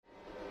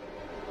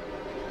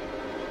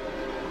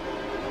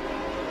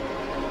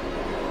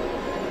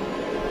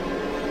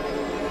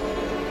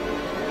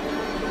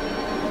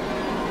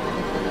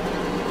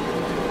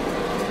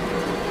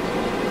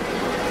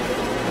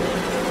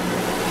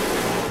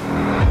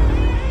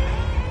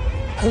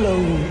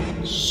Hello.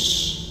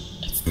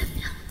 Shh. It's the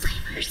Film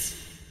Flamers.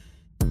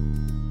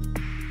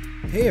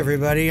 Hey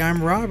everybody,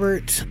 I'm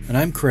Robert. And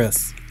I'm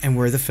Chris. And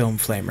we're the Film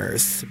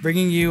Flamers,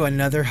 bringing you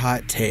another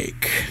hot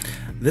take.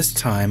 This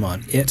time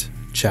on It,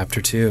 Chapter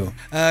 2.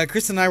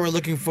 Chris and I were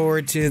looking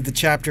forward to the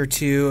Chapter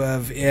 2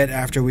 of It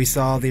after we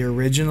saw the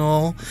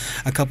original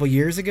a couple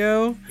years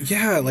ago.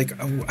 Yeah,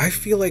 I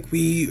feel like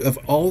of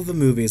all the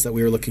movies that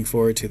we were looking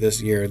forward to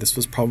this year, this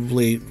was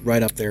probably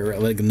right up there,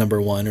 like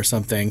number one or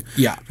something.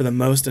 Yeah. For the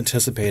most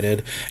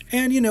anticipated.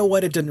 And you know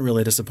what? It didn't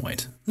really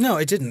disappoint. No,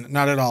 it didn't.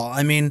 Not at all.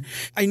 I mean,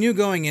 I knew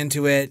going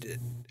into it...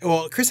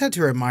 Well, Chris had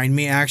to remind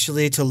me,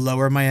 actually, to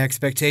lower my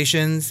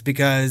expectations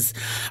because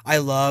I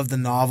love the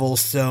novel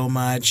so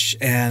much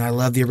and I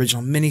love the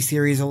original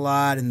miniseries a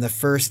lot, and the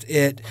first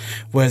It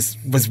was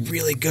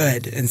really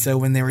good. And so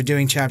when they were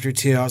doing Chapter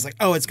 2, I was like,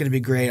 oh, it's going to be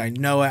great. I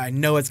know it. I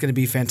know it's going to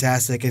be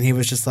fantastic. And he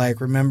was just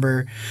like,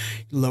 remember,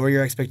 lower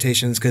your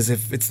expectations because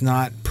if it's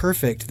not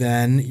perfect,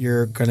 then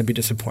you're going to be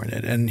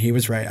disappointed. And he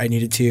was right. I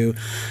needed to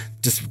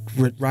just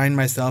remind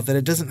myself that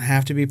it doesn't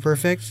have to be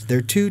perfect.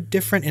 They're two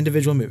different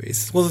individual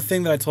movies. Well, the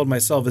thing that I told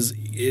myself is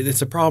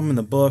it's a problem in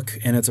the book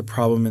and it's a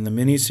problem in the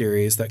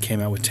miniseries that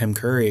came out with Tim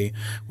Curry,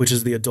 which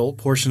is the adult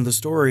portion of the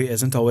story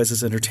isn't always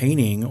as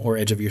entertaining or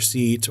edge of your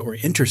seat or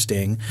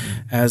interesting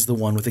as the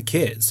one with the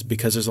kids,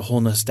 because there's a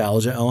whole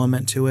nostalgia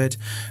element to it.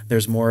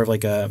 There's more of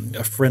like a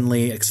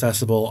friendly,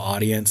 accessible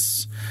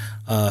audience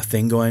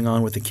thing going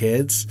on with the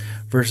kids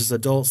versus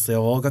adults. They've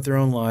all got their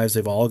own lives.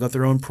 They've all got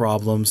their own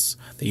problems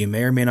that you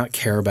may or may not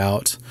care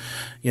about,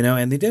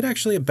 and they did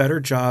actually a better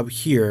job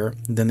here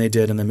than they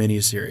did in the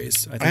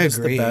miniseries. I think it's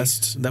the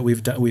best that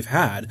we've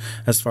had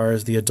as far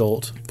as the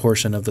adult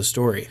portion of the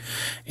story.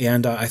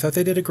 And I thought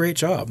they did a great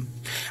job.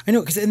 I know,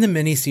 because in the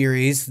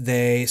miniseries,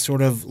 they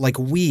sort of like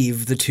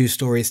weave the two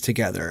stories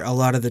together. A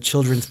lot of the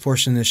children's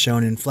portion is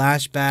shown in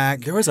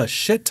flashback. There was a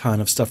shit ton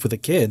of stuff with the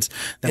kids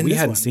that we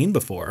hadn't seen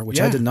before, which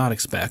I did not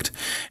expect.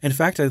 In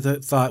fact, I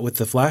thought with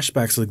the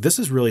flashbacks, like, this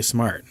is really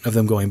smart of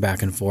them going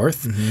back and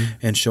forth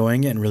and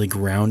showing it and really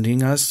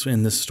grounding us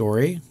in the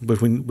story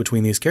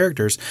between these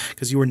characters,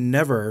 because you were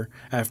never,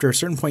 after a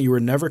certain point, you were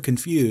never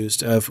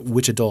confused of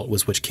which adult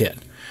was which kid,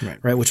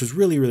 right? Which was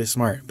really, really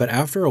smart. But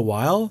after a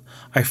while,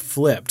 I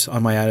flipped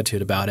on my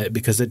attitude about it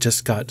because it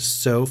just got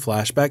so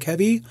flashback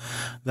heavy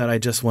that I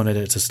just wanted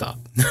it to stop.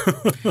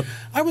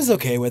 I was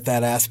okay with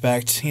that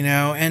aspect,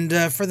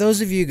 and for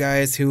those of you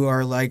guys who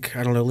are like,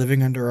 I don't know,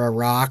 living under a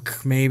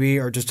rock maybe,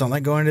 or just don't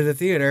like going to the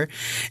theater,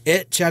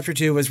 It Chapter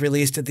 2 was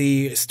released at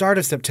the start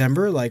of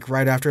September, like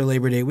right after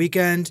Labor Day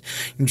weekend.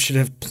 You should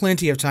have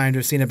plenty of time to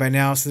have seen it by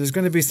now, so there's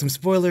going to be some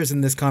spoilers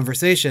in this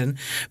conversation,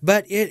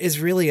 but it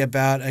is really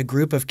about a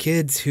group of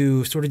kids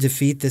who sort of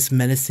defeat this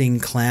menacing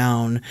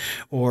clown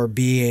or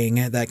being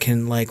that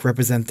can like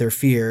represent their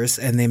fears,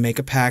 and they make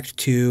a pact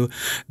to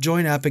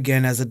join up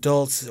again as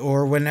adults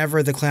or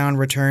whenever the clown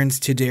returns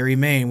to Derry,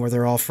 Maine, where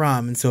they're all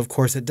from. And so of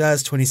course it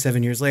does.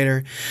 27 years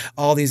later,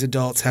 all these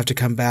adults have to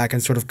come back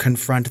and sort of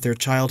confront their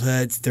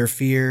childhoods, their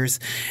fears,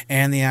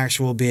 and the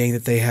actual being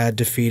that they had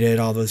defeated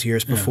all those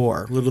years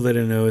before. Little they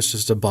didn't know it's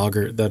just a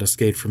boggart that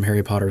escaped from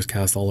Harry Potter's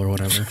castle or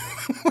whatever.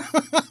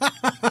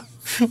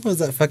 What was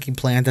that fucking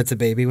plant that's a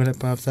baby when it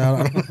pops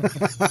out?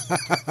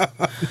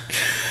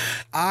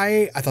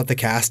 I thought the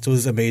cast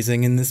was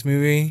amazing in this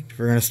movie. If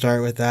we're going to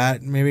start with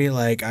that, maybe.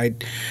 I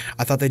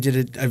thought they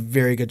did a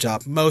very good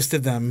job. Most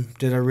of them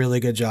did a really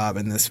good job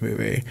in this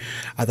movie.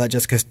 I thought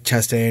Jessica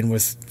Chastain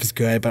was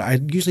good, but I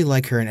usually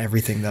like her in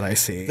everything that I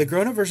see. The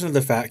grown-up version of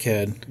the fat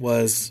kid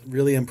was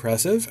really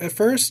impressive at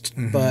first,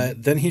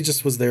 but then he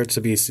just was there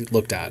to be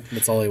looked at.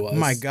 That's all he was.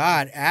 My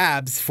God,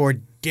 abs for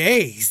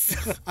days.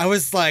 I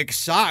was like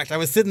shocked. I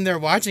was sitting there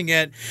watching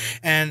it,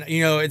 and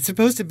it's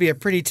supposed to be a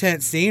pretty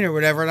tense scene or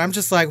whatever, and I'm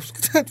just like, look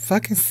at that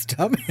fucking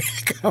stomach.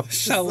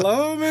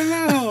 Shalom and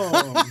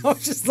I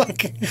was just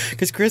like,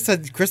 because Chris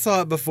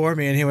saw it before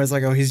me, and he was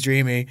like, oh, he's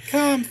dreamy.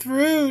 Come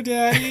through,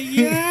 Daddy.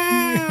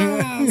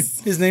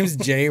 Yes. His name's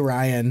Jay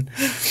Ryan.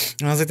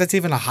 And I was like, that's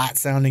even a hot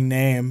sounding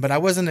name, but I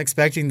wasn't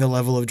expecting the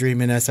level of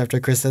dreaminess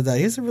after Chris said that.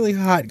 He's a really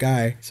hot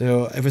guy,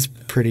 so it was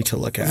pretty to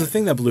look at. The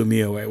thing that blew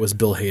me away was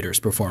Bill Hader's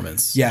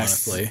performance.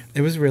 Yes, honestly. It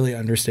was really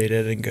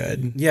understated and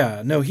good.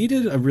 Yeah, no, he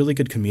did a really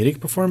good comedic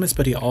performance,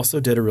 but he also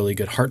did a really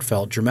good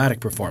heartfelt dramatic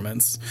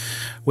performance,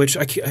 which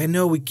I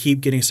know we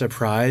keep getting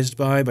surprised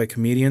by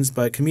comedians,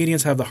 but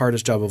comedians have the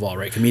hardest job of all,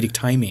 right? Comedic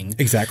timing.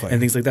 Exactly. And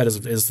things like that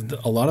is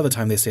a lot of the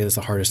time they say that's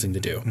the hardest thing to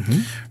do,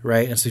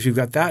 right? And so if you've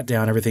got that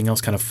down, everything else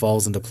kind of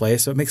falls into place.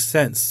 So it makes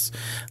sense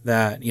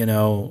that,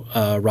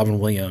 Robin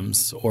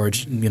Williams or,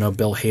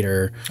 Bill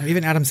Hader. Or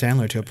even Adam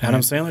Sandler to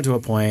a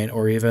point.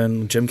 Or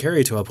even Jim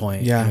Carrey to a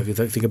point. Yeah. If you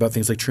think about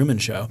things like Truman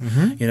Show,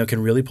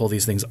 can really pull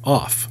these things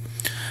off.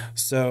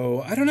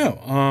 So I don't know.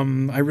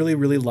 I really,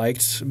 really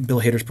liked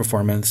Bill Hader's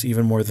performance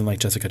even more than like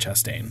Jessica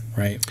Chastain,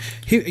 right?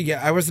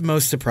 I was the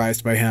most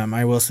surprised by him,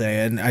 I will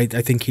say, and I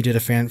think he did a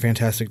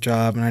fantastic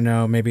job. And I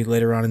know maybe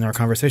later on in our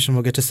conversation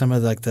we'll get to some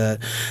of like the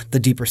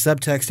deeper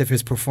subtext of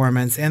his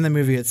performance and the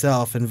movie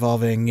itself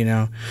involving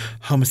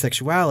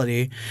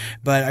homosexuality.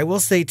 But I will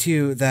say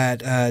too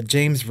that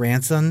James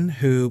Ranson,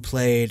 who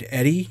played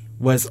Eddie,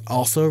 was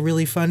also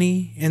really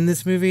funny in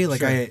this movie. Like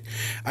Sure.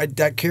 I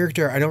that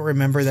character, I don't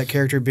remember that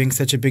character being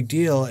such a big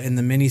deal in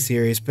the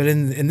miniseries, but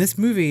in this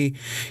movie,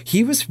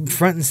 he was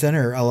front and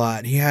center a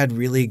lot. He had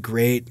really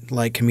great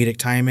like comedic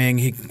timing.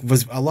 He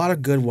was a lot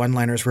of good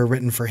one-liners were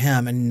written for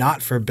him and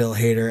not for Bill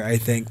Hader, I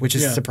think, which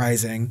is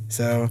surprising.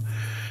 So,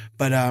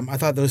 but I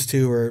thought those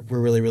two were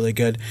really, really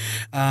good.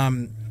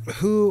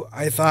 Who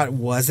I thought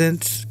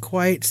wasn't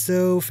quite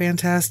so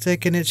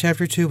fantastic in it,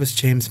 Chapter 2, was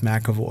James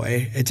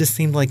McAvoy. It just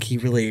seemed like he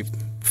really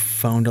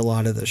phoned a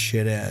lot of the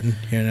shit in,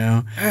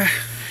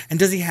 And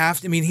does he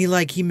have to? I mean,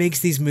 he makes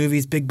these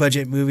movies, big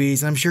budget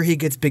movies. I'm sure he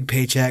gets big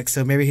paychecks,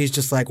 so maybe he's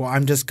just like, well,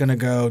 I'm just going to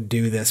go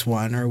do this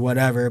one or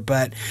whatever.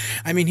 But,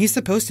 I mean, he's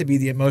supposed to be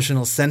the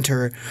emotional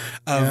center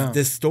of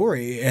this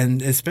story,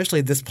 and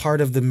especially this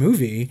part of the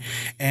movie.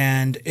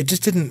 And it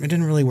just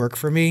didn't really work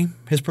for me,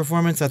 his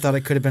performance. I thought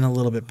it could have been a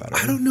little bit better.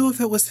 I don't know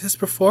if it was his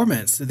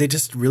performance. They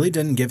just really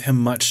didn't give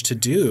him much to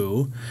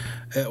do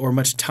or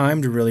much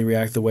time to really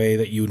react the way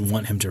that you would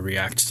want him to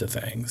react to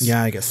things.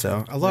 Yeah, I guess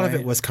so. A lot of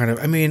it was kind of,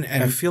 and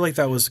I feel like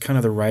that was kind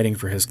of the writing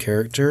for his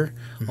character.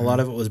 Mm-hmm. A lot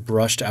of it was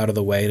brushed out of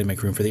the way to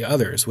make room for the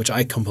others, which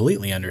I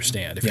completely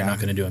understand if you're not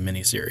going to do a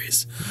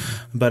miniseries.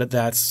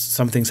 But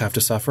some things have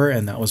to suffer,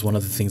 and that was one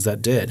of the things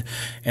that did.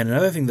 And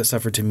another thing that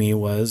suffered to me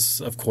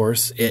was, of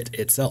course, it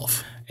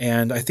itself.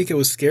 And I think it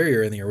was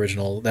scarier in the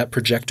original. That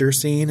projector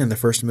scene in the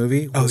first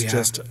movie was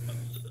just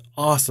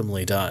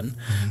awesomely done.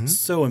 Mm-hmm.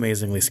 So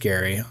amazingly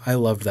scary. I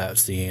loved that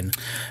scene.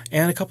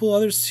 And a couple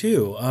others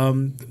too.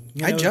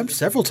 I jumped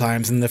several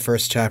times in the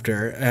first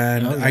chapter,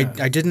 and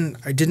I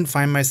didn't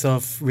find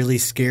myself really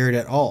scared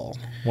at all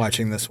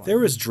watching this one. There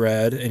was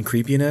dread and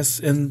creepiness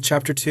in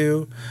Chapter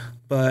 2,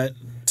 but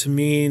to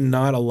me,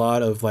 not a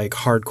lot of like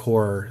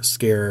hardcore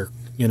scare,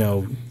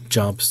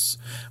 jumps,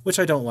 which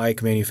I don't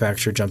like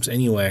manufactured jumps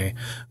anyway,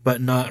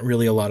 but not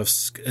really a lot of,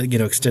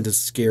 extended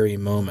scary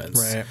moments.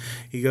 Right.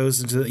 He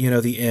goes into,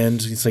 the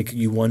end. It's like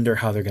you wonder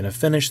how they're going to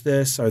finish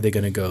this. Are they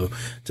going to go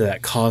to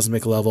that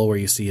cosmic level where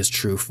you see his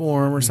true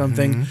form or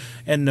something? Mm-hmm.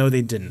 And no,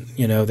 they didn't.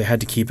 They had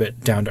to keep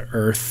it down to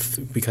earth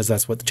because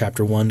that's what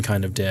Chapter 1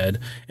 kind of did,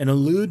 and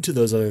allude to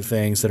those other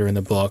things that are in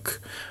the book,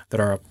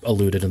 that are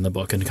alluded in the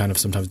book and kind of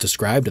sometimes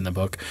described in the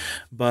book.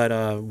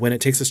 But when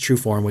it takes its true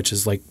form, which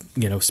is like,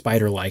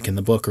 spider-like in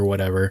the book or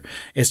whatever,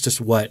 it's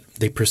just what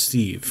they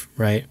perceive,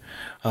 right?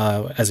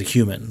 As a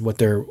human, what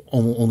they're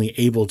only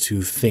able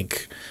to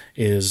think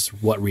is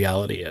what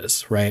reality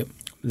is, right?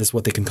 This is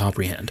what they can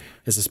comprehend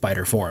is a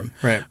spider form.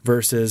 Right.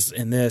 Versus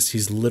in this,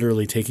 he's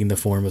literally taking the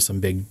form of some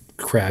big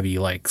crabby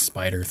like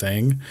spider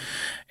thing.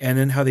 And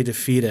then how they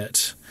defeat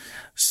it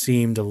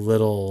seemed a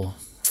little,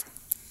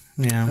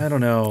 I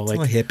don't know, like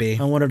a little hippie.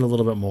 I wanted a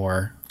little bit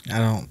more. I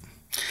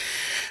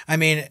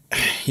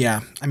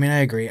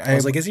agree. I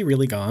was like, is he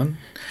really gone?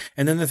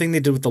 And then the thing they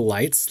did with the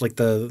lights, like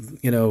the,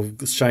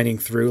 shining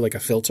through like a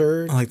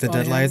filter. Like the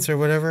deadlights or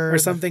whatever. Or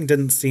something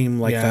didn't seem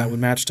like that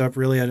matched up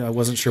really. I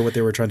wasn't sure what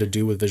they were trying to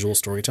do with visual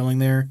storytelling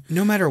there.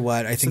 No matter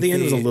what, I think so the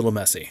end was a little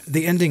messy.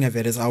 The ending of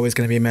it is always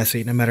going to be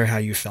messy no matter how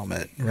you film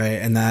it,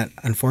 right? And that,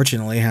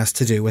 unfortunately, has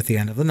to do with the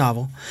end of the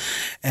novel.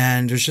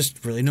 And there's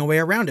just really no way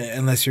around it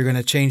unless you're going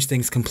to change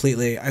things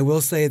completely. I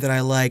will say that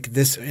I like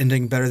this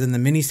ending better than the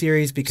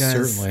miniseries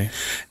because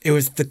it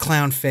was the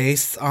clown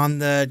face on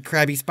the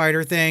crabby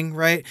spider thing,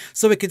 right?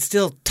 So it could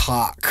still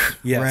talk,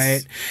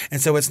 right?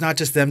 And so it's not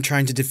just them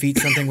trying to defeat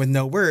something with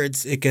no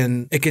words. It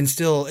can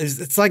still,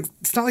 it's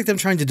not like them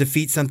trying to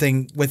defeat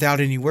something without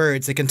any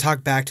words. It can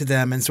talk back to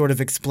them and sort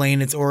of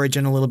explain its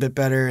origin a little bit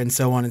better and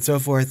so on and so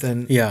forth.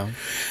 And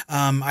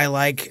I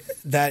like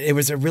that it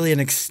was an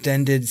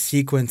extended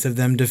sequence of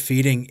them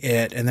defeating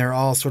it, and they're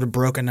all sort of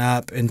broken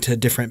up into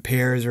different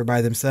pairs or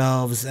by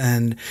themselves.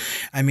 And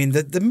I mean,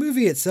 the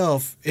movie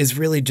itself is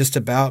really just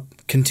about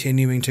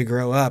continuing to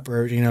grow up,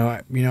 or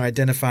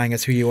identifying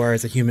as who you are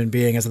as a human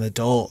being, as an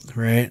adult,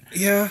 right?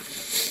 Yeah,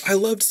 I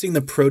loved seeing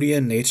the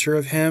protean nature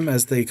of him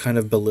as they kind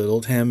of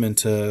belittled him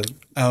into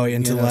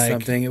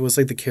something. It was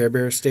like the Care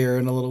Bear stare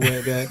in a little way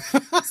a bit.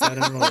 So I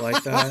didn't really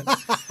like that.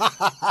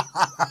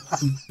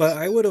 But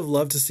I would have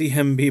loved to see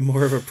him be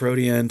more of a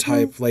protean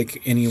type,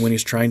 like when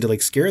he's trying to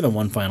like scare them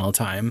one final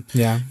time.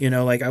 Yeah,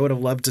 I would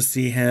have loved to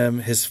see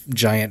his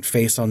giant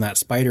face on that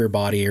spider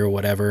body or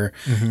whatever,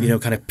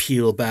 kind of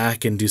peel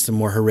back and do some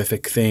more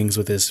horrific things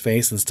with his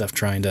face and stuff,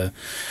 trying to,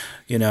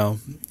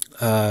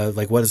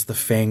 like what is the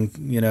fang,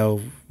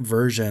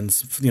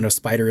 versions,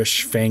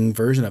 spiderish fang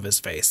version of his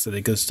face, so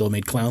they could have still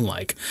made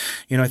clown-like.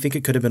 I think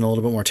it could have been a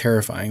little bit more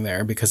terrifying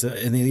there, because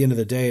in the end of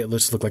the day, it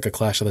just looked like a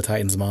Clash of the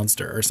Titans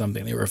monster or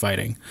something they were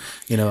fighting,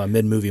 a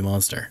mid-movie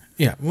monster.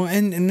 Yeah, well,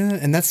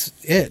 and that's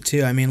it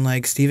too. I mean,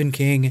 like Stephen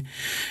King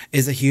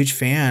is a huge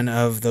fan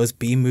of those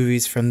B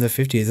movies from the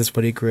 50s. That's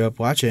what he grew up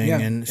watching, Yeah,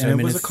 and so and I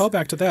mean, it was a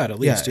callback to that at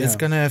least. Yeah, it's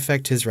going to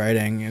affect his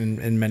writing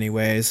in many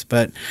ways.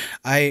 But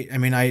I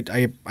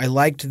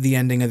liked the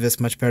ending of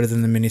this much better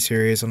than the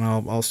miniseries, and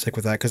I'll stick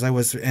with that because I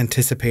was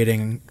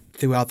anticipating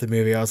throughout the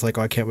movie. I was like,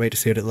 oh, I can't wait to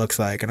see what it looks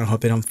like, and I hope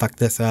they don't fuck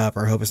this up,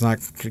 or I hope it's not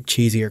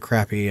cheesy or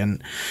crappy.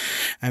 And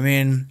I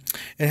mean,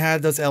 it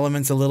had those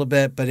elements a little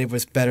bit, but it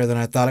was better than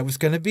I thought it was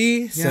going to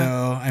be. Yeah.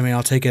 So I mean,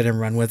 I'll take it and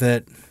run with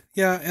it.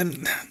 Yeah,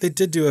 and they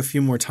did do a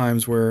few more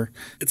times where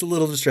it's a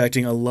little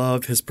distracting. I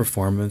love his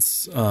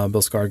performance, Bill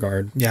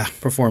Skarsgård. Yeah,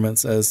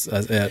 performance as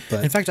it.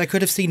 But in fact, I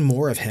could have seen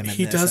more of him.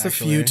 He does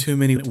actually a few too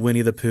many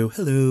Winnie the Pooh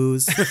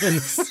hellos.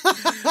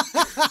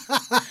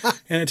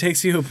 And it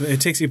takes you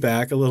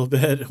back a little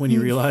bit when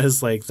you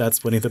realize like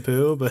that's Winnie the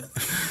Pooh, but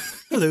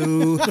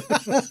hello.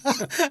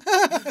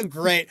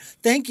 Great.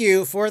 Thank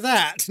you for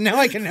that. Now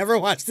I can never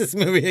watch this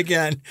movie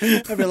again.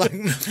 I'll be like,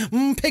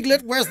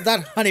 Piglet, where's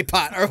that honey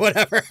pot or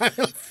whatever?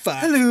 Fuck.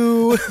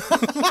 Hello.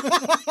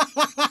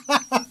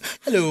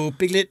 Hello,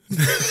 Piglet.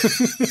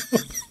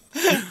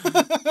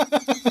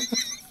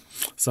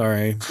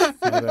 Sorry.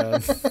 My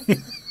bad.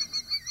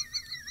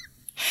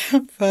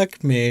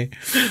 Fuck me.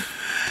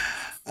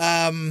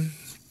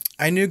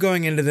 I knew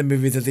going into the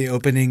movie that the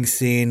opening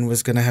scene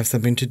was going to have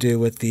something to do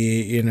with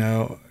the,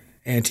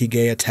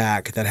 anti-gay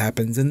attack that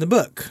happens in the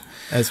book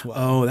as well.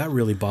 Oh, that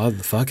really bothered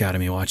the fuck out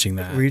of me watching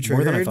that. Were you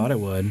triggered? More than I thought it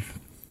would.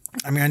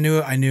 I mean, I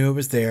knew it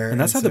was there.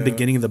 And that's how the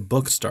beginning of the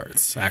book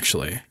starts,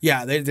 actually.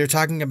 Yeah, they're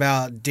talking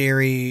about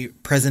Derry,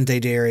 present-day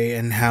Derry,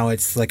 and how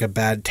it's like a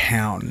bad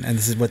town. And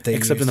this is what they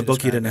Except in the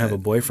book, he didn't have a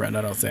boyfriend,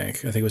 I don't think.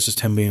 I think it was just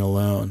him being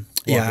alone.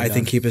 Yeah, I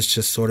think he was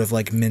just sort of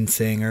like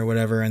mincing or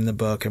whatever in the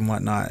book and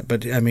whatnot.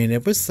 But I mean,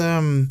 it was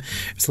a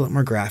lot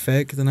more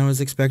graphic than I was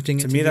expecting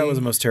it to be. To me, that was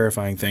the most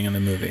terrifying thing in the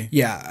movie.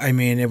 Yeah, I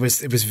mean, it was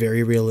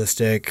very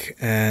realistic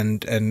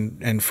and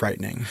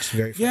frightening. It's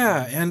very frightening.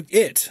 Yeah, and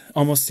it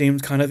almost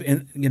seemed kind of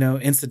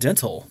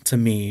incidental to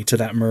me to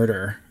that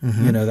murder.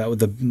 Mm-hmm. That with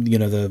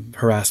the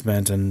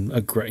harassment and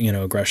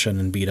aggression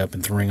and beat up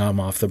and throwing him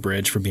off the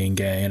bridge for being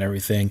gay and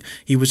everything.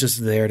 He was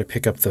just there to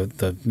pick up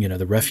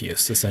the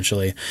refuse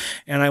essentially,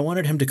 and I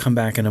wanted him to come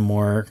back in a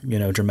more,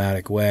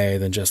 dramatic way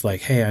than just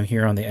like, hey, I'm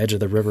here on the edge of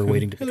the river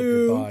waiting to pick up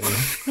your body.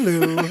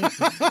 Hello.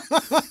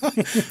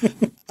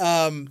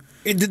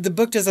 The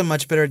book does a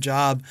much better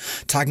job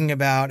talking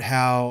about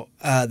how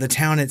the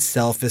town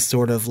itself is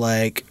sort of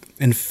like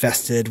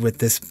infested with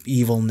this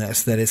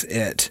evilness that is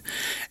it.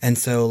 And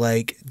so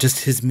like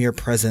just his mere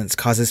presence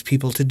causes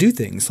people to do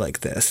things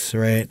like this,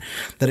 right?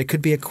 That it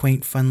could be a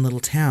quaint, fun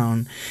little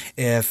town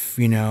if,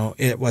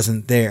 it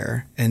wasn't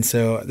there. And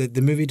so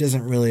the movie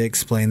doesn't really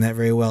explain that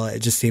very well. It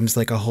just seems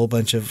like a whole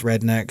bunch of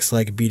rednecks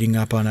like beating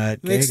up on a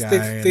gay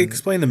guy. They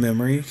explain the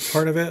memory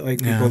part of it,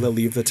 like people that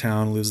leave the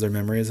town lose their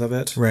memories of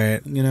it.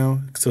 Right.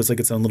 So it's like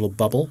its own little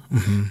bubble,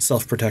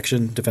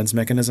 self-protection, defense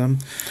mechanism.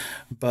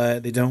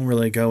 But they don't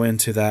really go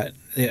into that.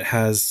 It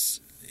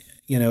has,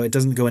 it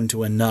doesn't go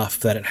into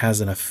enough that it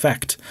has an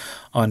effect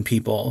on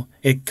people.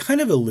 It kind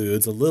of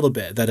alludes a little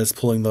bit that it's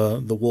pulling the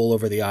wool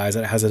over the eyes.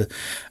 That it has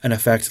an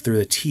effect through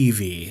the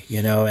TV,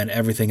 and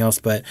everything else.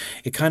 But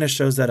it kind of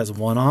shows that as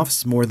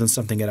one-offs more than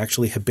something it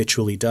actually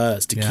habitually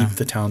does to keep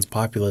the town's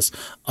populace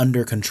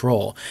under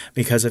control.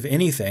 Because if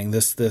anything,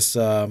 the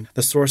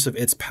source of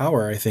its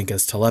power, I think,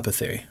 is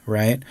telepathy,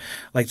 right?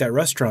 Like that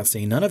restaurant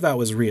scene, none of that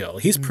was real.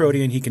 He's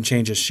protean. He can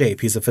change his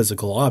shape. He's a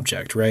physical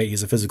object, right?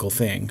 He's a physical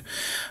thing.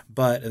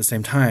 But at the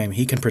same time,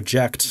 he can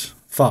project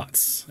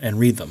thoughts and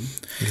read them.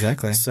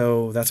 Exactly.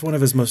 So that's one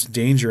of his most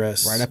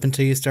dangerous... Right up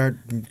until you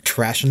start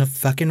trashing a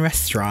fucking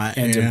restaurant.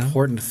 And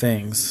important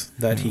things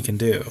that he can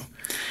do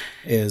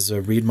is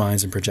read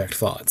minds and project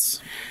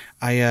thoughts.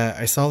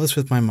 I saw this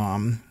with my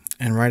mom,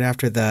 and right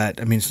after that,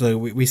 so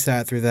we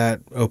sat through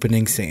that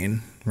opening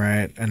scene,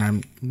 right? And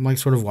I'm like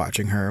sort of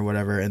watching her or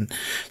whatever. And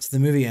so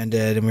the movie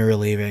ended and we were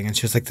leaving, and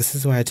she was like, this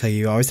is why I tell you,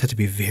 you always have to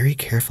be very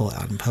careful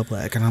out in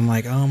public. And I'm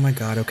like, oh my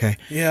God, okay.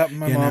 Yeah,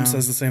 my mom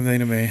says the same thing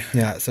to me.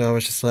 Yeah, so I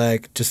was just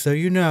like, just so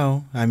you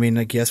know,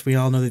 yes, we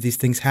all know that these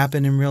things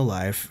happen in real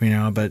life,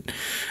 but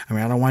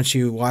I don't want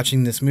you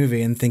watching this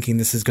movie and thinking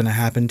this is going to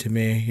happen to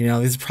me.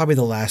 This is probably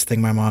the last thing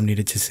my mom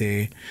needed to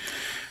see.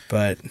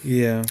 But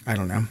yeah, I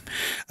don't know.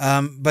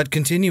 But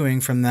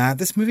continuing from that,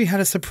 this movie had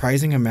a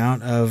surprising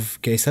amount of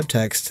gay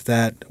subtext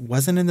that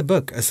wasn't in the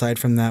book, aside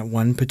from that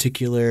one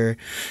particular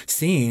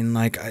scene.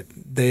 Like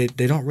they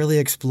don't really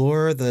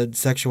explore the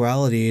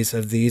sexualities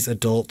of these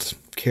adult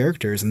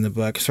characters in the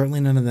book.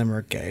 Certainly none of them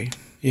are gay.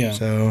 Yeah.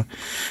 So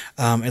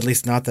at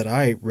least not that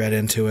I read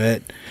into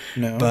it.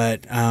 No.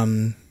 But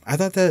I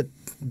thought that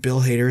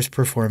Bill Hader's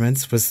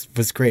performance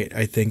was great.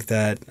 I think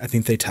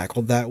they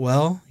tackled that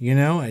well.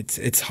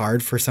 It's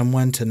hard for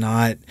someone to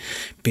not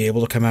be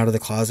able to come out of the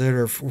closet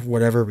or for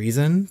whatever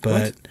reason.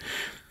 But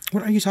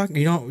what are you talking?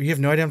 You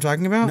have no idea what I'm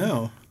talking about?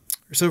 No.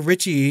 So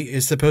Richie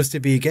is supposed to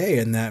be gay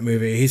in that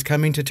movie. He's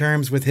coming to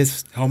terms with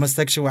his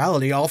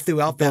homosexuality all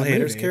throughout that Bill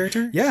Hader's movie.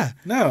 character? Yeah.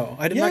 No,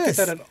 I did not get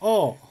that at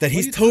all. That What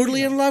he's are you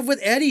totally talking in love with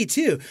Eddie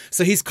too.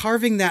 So he's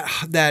carving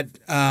that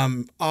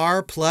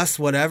R plus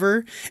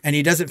whatever, and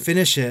he doesn't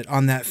finish it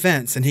on that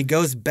fence. And he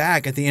goes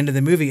back at the end of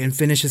the movie and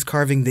finishes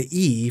carving the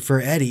E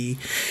for Eddie.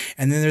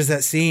 And then there's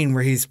that scene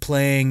where he's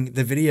playing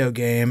the video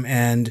game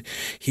and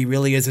he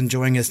really is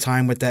enjoying his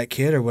time with that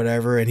kid or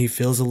whatever, and he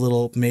feels a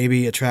little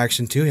maybe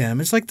attraction to him.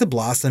 It's like the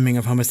blossoming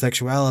of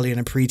homosexuality in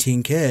a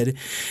preteen kid,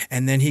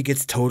 and then he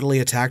gets totally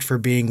attacked for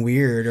being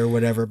weird or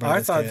whatever. By I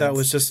his thought that kids.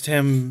 was just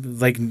him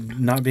like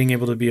not being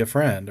able to be a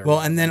friend. Or Well,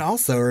 and then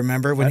also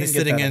remember when I he's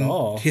didn't get sitting that at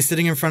all. he's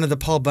sitting in front of the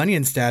Paul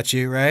Bunyan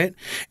statue, right?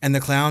 And the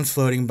clown's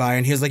floating by,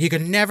 and he was like, "You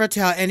can never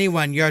tell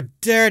anyone your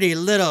dirty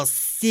little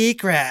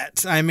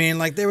secret." I mean,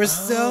 like there was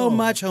so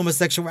much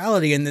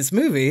homosexuality in this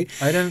movie.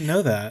 I didn't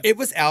know that. It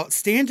was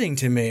outstanding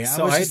to me.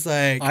 So I was just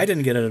like, I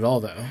didn't get it at all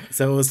though.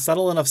 So it was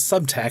subtle enough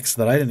subtext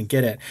that I didn't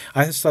get it.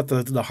 I just thought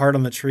the heart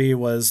on the tree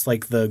was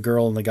like the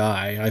girl and the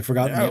guy. I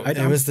forgot.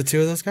 it was the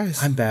two of those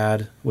guys. I'm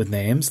bad with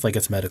names, like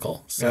it's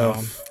medical. So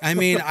I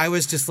mean, I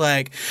was just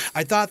like,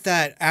 I thought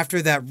that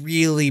after that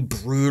really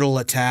brutal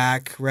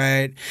attack,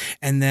 right?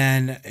 And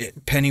then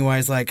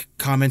Pennywise like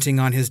commenting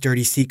on his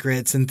dirty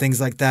secrets and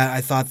things like that,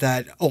 I thought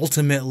that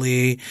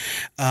ultimately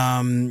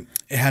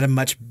it had a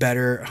much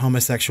better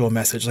homosexual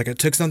message. Like it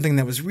took something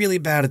that was really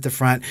bad at the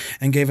front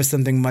and gave us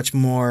something much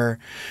more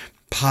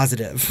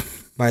positive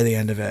by the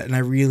end of it. And I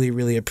really,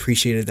 really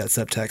appreciated that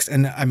subtext.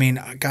 And I mean,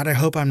 God, I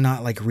hope I'm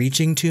not like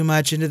reaching too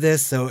much into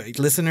this. So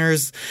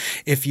listeners,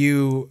 if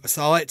you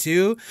saw it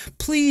too,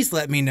 please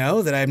let me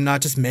know that I'm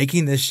not just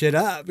making this shit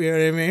up. You know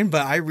what I mean?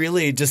 But I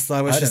really just,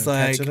 I was just didn't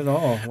like, catch it at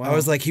all. Wow. I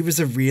was like, he was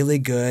a really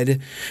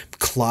good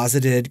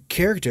closeted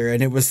character.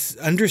 And it was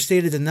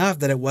understated enough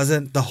that it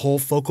wasn't the whole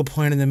focal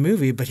point of the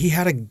movie, but he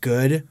had a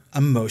good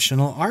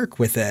emotional arc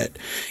with it.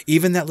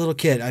 Even that little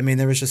kid. I mean,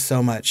 there was just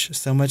so much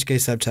gay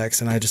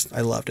subtext, and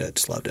I loved it.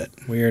 Just loved it.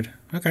 Weird.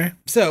 Okay.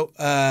 So,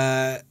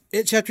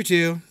 It Chapter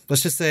 2,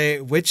 let's just say,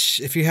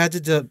 which, if you had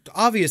to,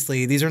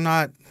 obviously, these are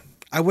not,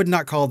 I would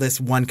not call this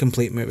one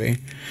complete movie.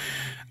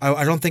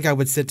 I don't think I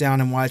would sit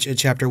down and watch It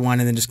Chapter 1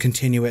 and then just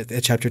continue it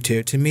at Chapter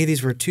 2. To me,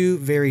 these were two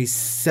very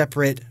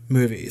separate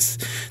movies.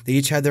 They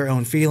each had their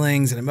own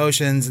feelings and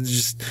emotions, and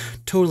just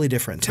totally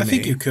different to me. I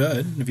think you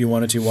could, if you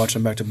wanted to watch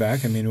them back to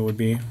back. I mean, it would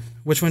be.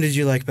 Which one did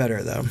you like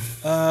better, though?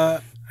 I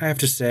have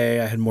to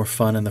say I had more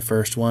fun in the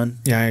first one.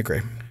 Yeah, I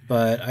agree.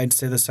 But I'd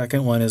say the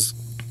second one is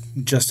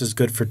just as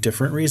good for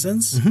different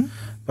reasons. Mm-hmm.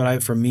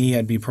 But for me,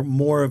 I'd be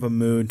more of a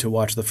mood to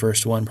watch the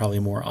first one probably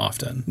more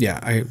often. Yeah,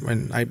 I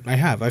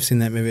have. I've seen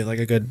that movie like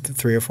a good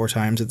 3 or 4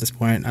 times at this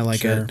point. I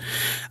like it.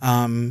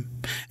 And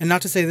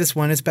not to say this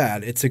one is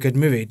bad. It's a good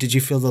movie. Did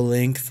you feel the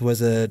length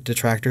was a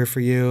detractor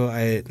for you?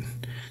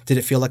 Did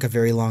it feel like a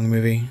very long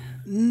movie?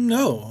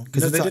 No,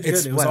 Because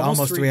it's what,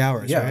 almost 3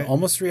 hours, Yeah, right?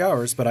 almost 3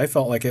 hours. But I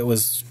felt like it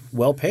was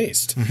well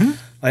paced. Mm-hmm.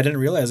 I didn't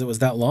realize it was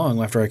that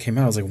long after I came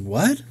out. I was like,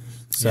 what?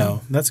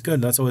 So that's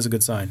good. That's always a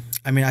good sign.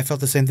 I mean, I felt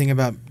the same thing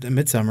about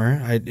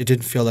Midsommar. It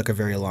didn't feel like a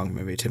very long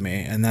movie to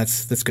me, and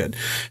that's good.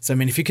 So, I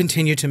mean, if you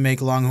continue to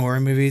make long horror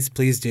movies,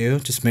 please do.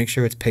 Just make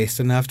sure it's paced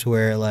enough to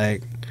where,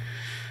 like,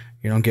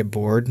 you don't get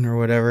bored or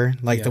whatever.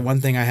 Like, the one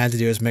thing I had to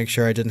do is make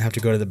sure I didn't have to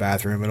go to the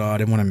bathroom at all. I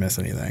didn't want to miss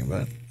anything.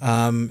 But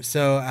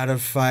so, out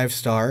of 5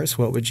 stars,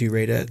 what would you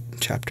rate it,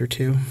 Chapter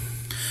 2?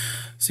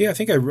 See, I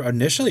think I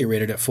initially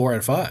rated it 4 out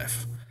of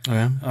 5. Oh,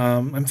 yeah?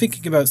 I'm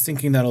thinking about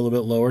sinking that a little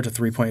bit lower to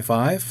 3.5.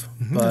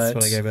 But That's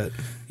what I gave it.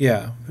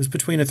 Yeah, it was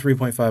between a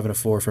 3.5 and a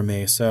 4 for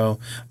me. So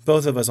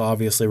both of us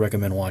obviously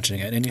recommend watching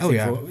it.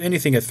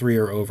 Anything at 3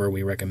 or over,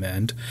 we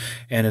recommend.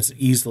 And it's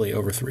easily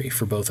over 3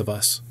 for both of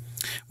us.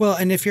 Well,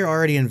 and if you're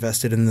already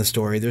invested in the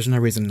story, there's no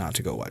reason not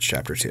to go watch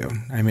Chapter 2.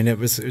 I mean,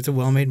 it's a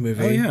well-made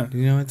movie. Oh, yeah.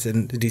 You know, it's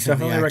decently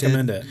Definitely acted.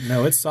 recommend it.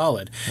 No, it's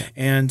solid.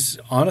 And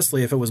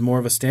honestly, if it was more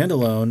of a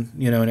standalone,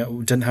 and it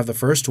didn't have the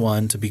first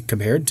one to be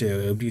compared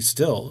to, it would be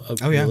still a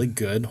really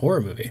good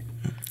horror movie.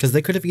 Because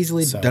they could have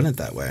easily done it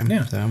that way.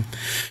 Yeah. So,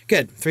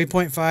 good.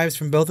 3.5s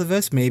from both of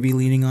us, maybe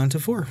leaning on to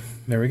 4.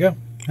 There we go.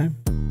 Okay.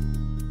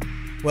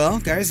 Well,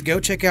 guys, go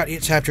check out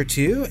It Chapter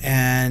 2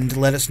 and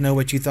let us know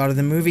what you thought of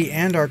the movie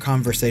and our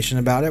conversation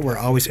about it. We're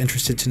always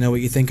interested to know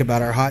what you think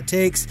about our hot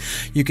takes.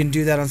 You can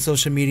do that on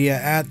social media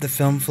at The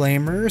Film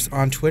Flamers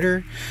on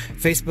Twitter,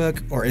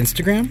 Facebook, or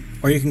Instagram.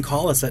 Or you can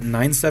call us at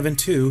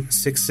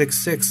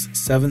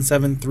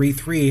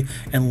 972-666-7733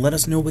 and let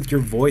us know with your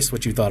voice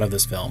what you thought of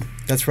this film.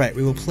 That's right.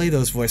 We will play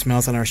those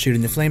voicemails on our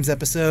Shooting the Flames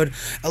episode,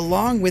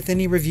 along with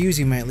any reviews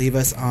you might leave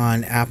us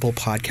on Apple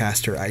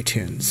Podcast or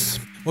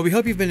iTunes. Well, we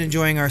hope you've been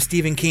enjoying our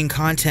Stephen King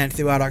content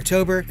throughout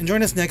October, and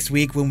join us next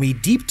week when we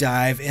deep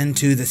dive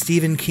into the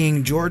Stephen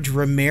King George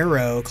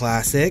Romero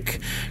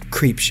classic,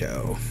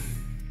 Creepshow.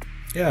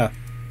 Yeah.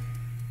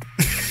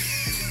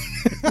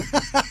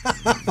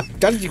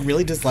 Did you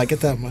really dislike it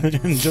that much?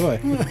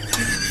 Enjoy.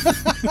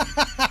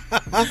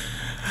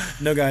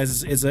 No,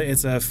 guys,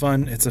 it's a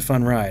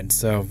fun ride,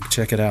 so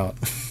check it out.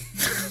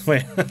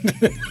 Wait.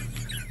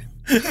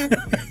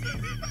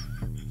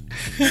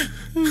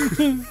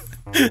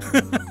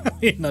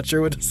 Not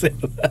sure what to say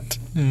to that.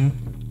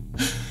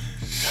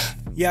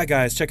 Yeah,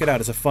 guys, check it out.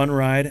 It's a fun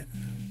ride.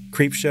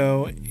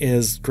 Creepshow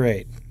is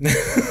great.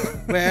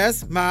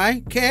 Where's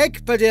my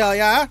cake,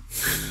 Bedelia?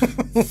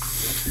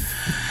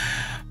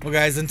 Well,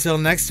 guys, until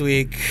next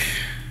week,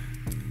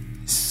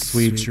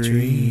 Sweet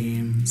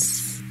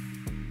dreams.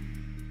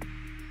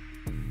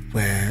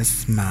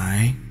 Where's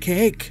my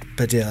cake,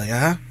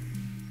 Bedelia?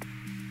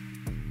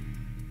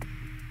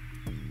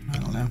 I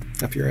don't know.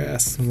 Up your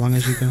ass. As long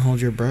as you can hold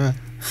your breath.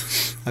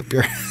 Up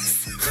your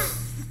ass.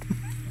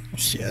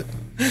 Shit.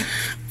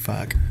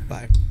 Fuck.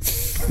 Bye.